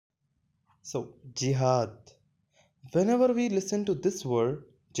So, jihad. Whenever we listen to this word,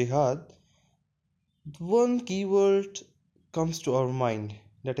 jihad, one keyword comes to our mind,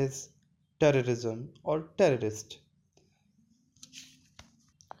 that is terrorism or terrorist.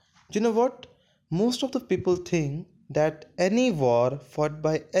 You know what? Most of the people think that any war fought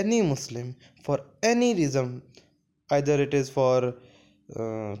by any Muslim for any reason, either it is for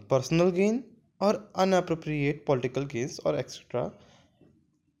personal gain or unappropriate political gains or etc.,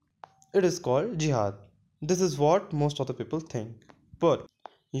 it is called jihad. This is what most of the people think. But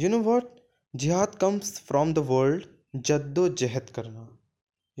you know what? Jihad comes from the word jaddo jehad karna.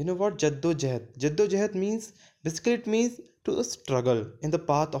 You know what jaddo jehad? Jaddo jehad means basically it means to struggle in the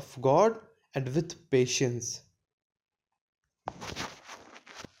path of God and with patience.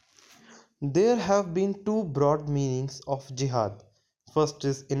 There have been two broad meanings of jihad. First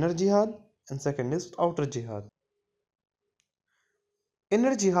is inner jihad and second is outer jihad.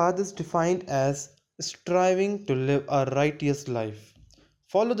 Inner jihad is defined as striving to live a righteous life,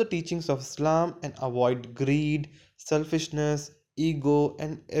 follow the teachings of Islam, and avoid greed, selfishness, ego,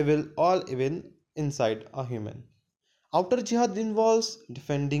 and evil, all evil inside a human. Outer jihad involves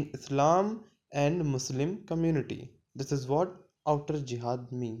defending Islam and Muslim community. This is what outer jihad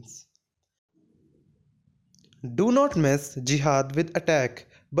means. Do not mess jihad with attack,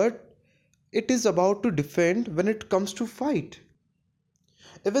 but it is about to defend when it comes to fight.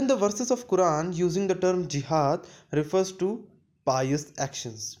 Even the verses of Quran using the term jihad refers to pious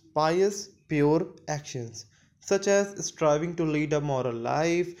pure actions, such as striving to lead a moral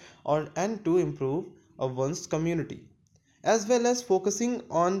life or and to improve one's community, as well as focusing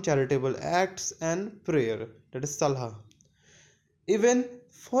on charitable acts and prayer, that is salah. Even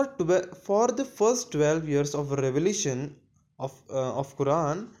for the first 12 years of revelation of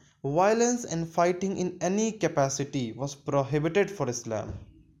Quran, violence and fighting in any capacity was prohibited for Islam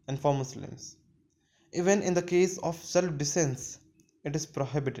and for Muslims. Even in the case of self defense, it is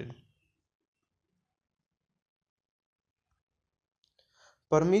prohibited.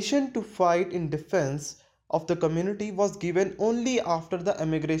 Permission to fight in defense of the community was given only after the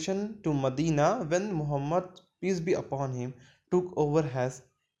emigration to Medina when Muhammad, peace be upon him, took over as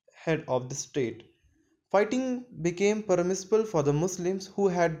head of the state. Fighting became permissible for the Muslims who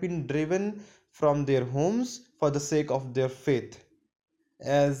had been driven from their homes for the sake of their faith.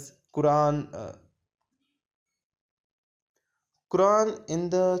 As Quran in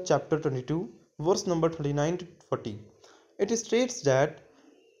the chapter 22, verse number 29 to 40, it states that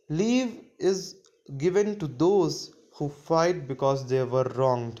leave is given to those who fight because they were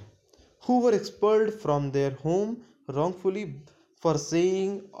wronged, who were expelled from their home wrongfully for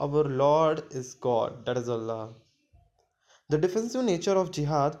saying our Lord is God, that is Allah. The defensive nature of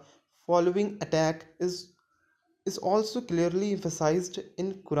jihad following attack is also clearly emphasized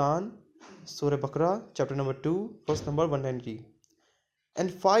in Quran, Surah Baqarah, chapter number 2, verse number 190.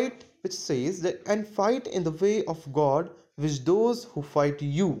 And fight, which says that, and fight in the way of God with those who fight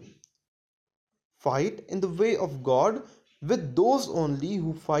you. Fight in the way of God with those only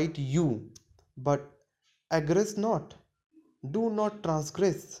who fight you. But aggress not. Do not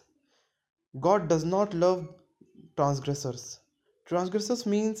transgress. God does not love transgressors. Transgressors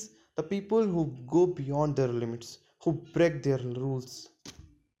means the people who go beyond their limits, who break their rules.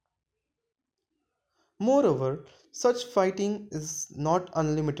 Moreover, such fighting is not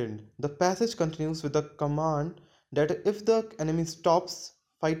unlimited. The passage continues with the command that if the enemy stops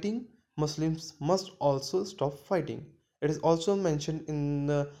fighting, Muslims must also stop fighting. It is also mentioned in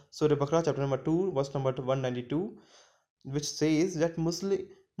Surah Baqarah, chapter number 2, verse number 192, which says that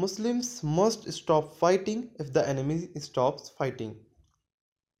Muslims must stop fighting if the enemy stops fighting.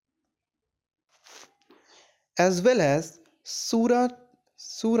 As well as Surah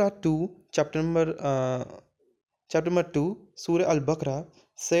 2, chapter number 2, Surah Al-Baqarah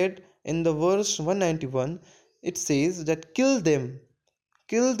said in the verse 191, it says that kill them,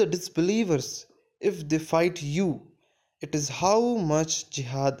 kill the disbelievers if they fight you. It is how much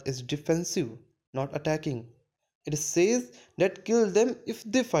jihad is defensive, not attacking. It says that kill them if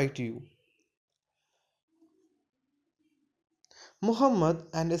they fight you. Muhammad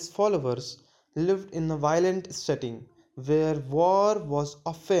and his followers lived in a violent setting where war was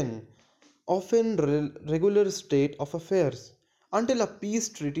often regular state of affairs until a peace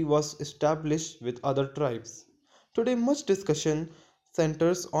treaty was established with other tribes. Today much discussion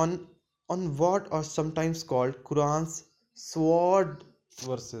centers on what are sometimes called Quran's sword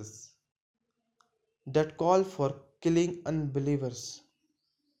verses that call for killing unbelievers.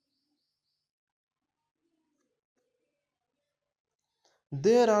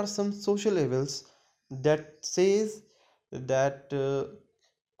 There are some social evils that says that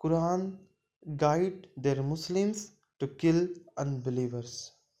Quran guide their Muslims to kill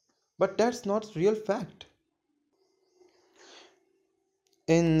unbelievers. But that's not real fact.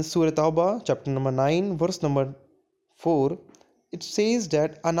 In Surah Tawbah, chapter number 9, verse number 4, it says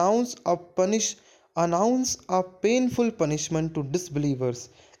that announce a painful punishment to disbelievers,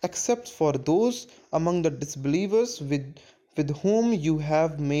 except for those among the disbelievers with whom you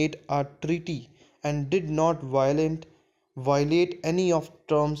have made a treaty and did not violate any of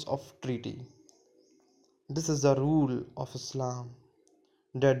terms of treaty. This is the rule of Islam,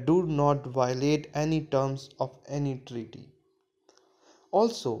 that do not violate any terms of any treaty.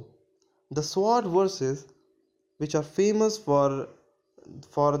 Also, the sword verses, which are famous for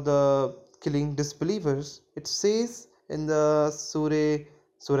the killing disbelievers, it says in the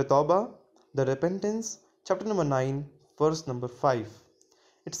Surah Tawbah, the repentance, chapter number 9, verse number 5.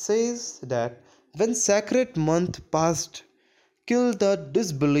 It says that when sacred month passed, kill the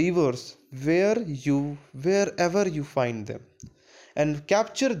disbelievers wherever you find them, and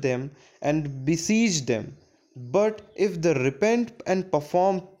capture them and besiege them. But if they repent and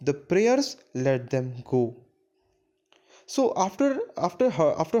perform the prayers, let them go. So after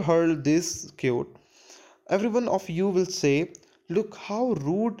heard this quote, everyone of you will say, look how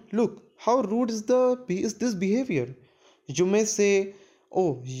rude is this behavior. You may say,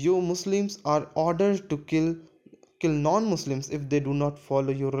 oh, you Muslims are ordered to kill non-Muslims if they do not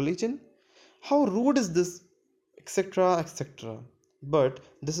follow your religion. How rude is this, etc., etc. But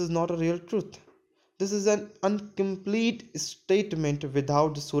this is not a real truth. This is an incomplete statement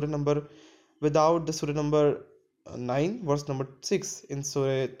without the surah number 9, verse number 6 in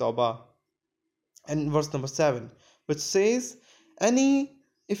Surah Tawbah, and verse number 7, which says, any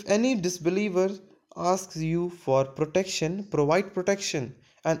if any disbeliever asks you for protection, provide protection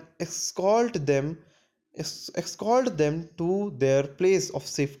and escort them to their place of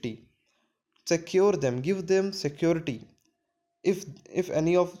safety. Secure them, give them security. If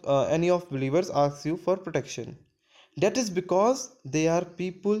any of believers asks you for protection, that is because they are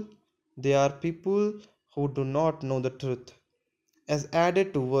people who do not know the truth, as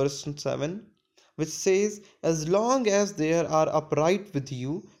added to verse 7, which says, as long as they are upright with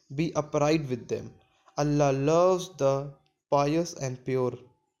you, be upright with them. Allah loves the pious and pure.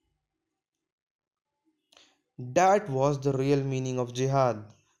 That was the real meaning of jihad,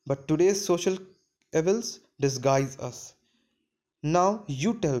 but today's social evils disguise us. Now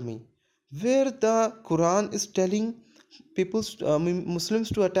you tell me where the Quran is telling Muslims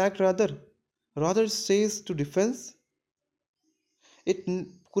to attack, rather says to defense. It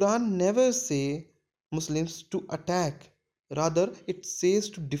Quran never say Muslims to attack, rather it says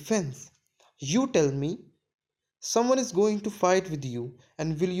to defense. You tell me, someone is going to fight with you,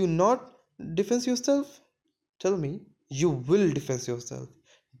 and will you not defend yourself? Tell me, you will defend yourself.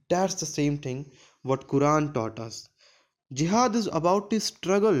 That's the same thing what Quran taught us. Jihad is about to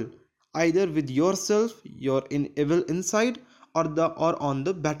struggle either with yourself, your in evil inside, or on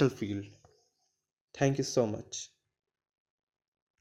the battlefield. Thank you so much.